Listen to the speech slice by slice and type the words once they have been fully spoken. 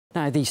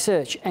Now, the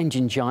search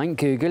engine giant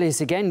Google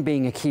is again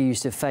being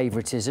accused of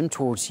favouritism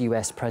towards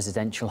US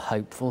presidential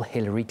hopeful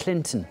Hillary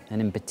Clinton, and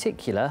in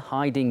particular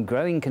hiding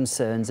growing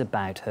concerns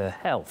about her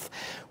health.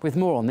 With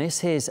more on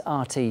this, here's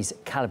RT's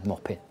Caleb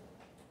Moppet.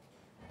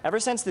 Ever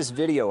since this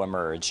video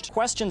emerged,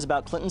 questions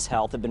about Clinton's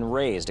health have been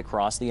raised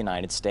across the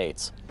United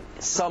States.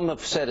 Some have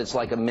said it's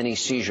like a mini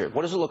seizure.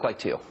 What does it look like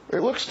to you?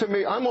 It looks to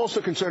me, I'm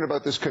also concerned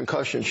about this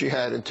concussion she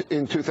had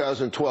in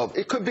 2012.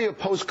 It could be a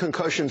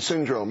post-concussion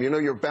syndrome. You know,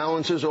 your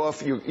balance is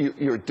off,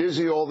 you're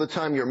dizzy all the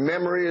time, your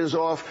memory is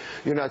off,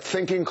 you're not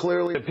thinking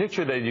clearly. The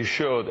picture that you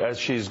showed as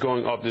she's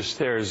going up the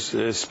stairs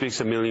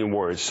speaks a million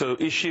words. So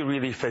is she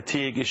really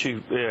fatigued? Is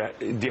she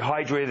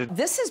dehydrated?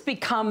 This has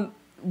become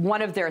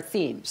one of their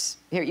themes.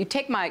 Here, you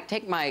take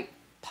my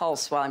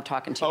pulse while I'm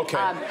talking to you.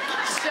 Okay.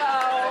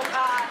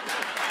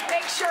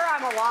 Make sure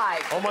I'm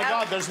alive. Oh my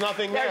God, there's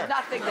nothing there. There's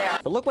nothing there.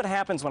 But look what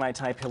happens when I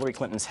type Hillary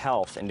Clinton's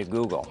health into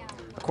Google.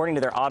 According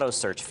to their auto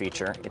search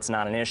feature, it's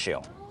not an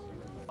issue.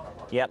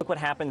 Yet look what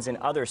happens in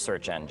other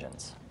search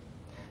engines.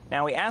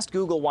 Now, we asked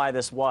Google why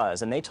this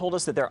was, and they told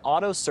us that their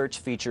auto search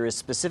feature is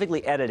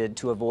specifically edited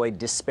to avoid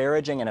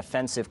disparaging and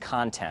offensive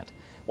content.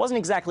 It wasn't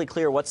exactly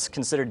clear what's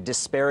considered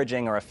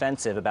disparaging or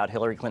offensive about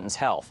Hillary Clinton's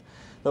health,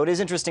 though it is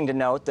interesting to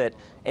note that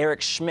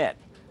Eric Schmidt,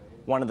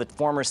 one of the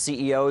former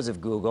CEOs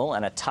of Google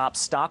and a top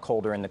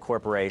stockholder in the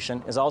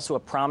corporation, is also a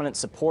prominent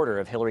supporter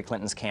of Hillary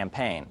Clinton's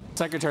campaign.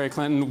 Secretary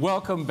Clinton,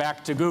 welcome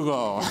back to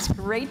Google. It's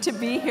great to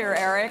be here,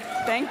 Eric.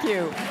 Thank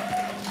you.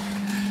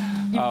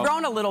 You've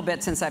grown a little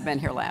bit since I've been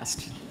here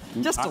last.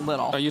 Just a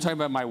little. Are you talking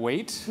about my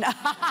weight?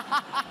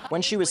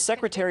 When she was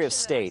Secretary of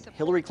State,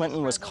 Hillary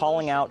Clinton was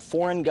calling out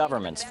foreign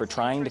governments for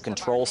trying to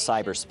control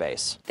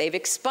cyberspace. They've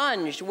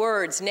expunged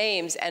words,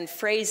 names, and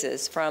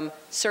phrases from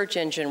search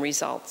engine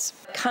results.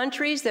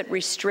 Countries that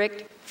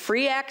restrict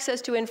free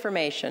access to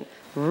information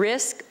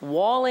risk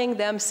walling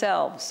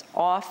themselves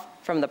off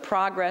from the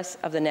progress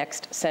of the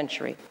next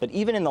century. But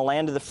even in the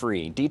land of the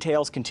free,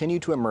 details continue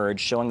to emerge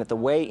showing that the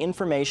way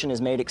information is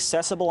made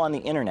accessible on the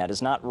internet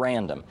is not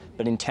random,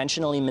 but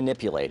intentionally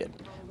manipulated.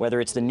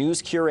 Whether it's the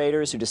news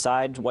curators who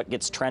decide what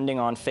gets trending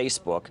on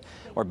Facebook,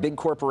 or big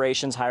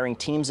corporations hiring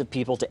teams of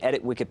people to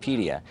edit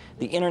Wikipedia,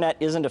 the internet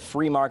isn't a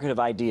free market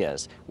of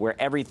ideas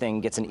where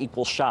everything gets an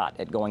equal shot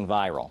at going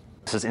viral.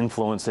 This is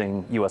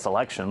influencing U.S.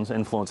 elections,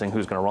 influencing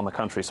who's going to run the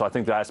country. So I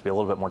think there has to be a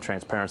little bit more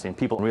transparency and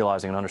people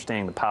realizing and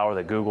understanding the power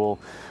that Google,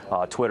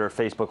 Twitter,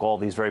 Facebook, all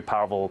these very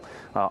powerful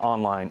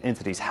online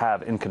entities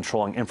have in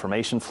controlling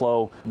information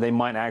flow. They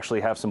might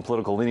actually have some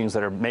political leanings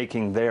that are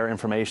making their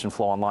information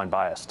flow online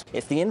biased.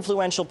 If the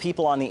influential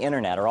people on the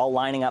internet are all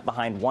lining up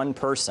behind one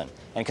person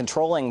and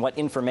controlling what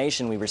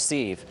information we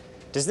receive,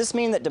 does this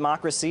mean that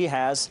democracy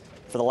has,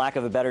 for the lack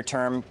of a better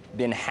term,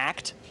 been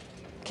hacked?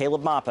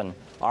 Caleb Moppin,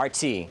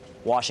 RT,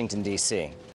 Washington, D.C.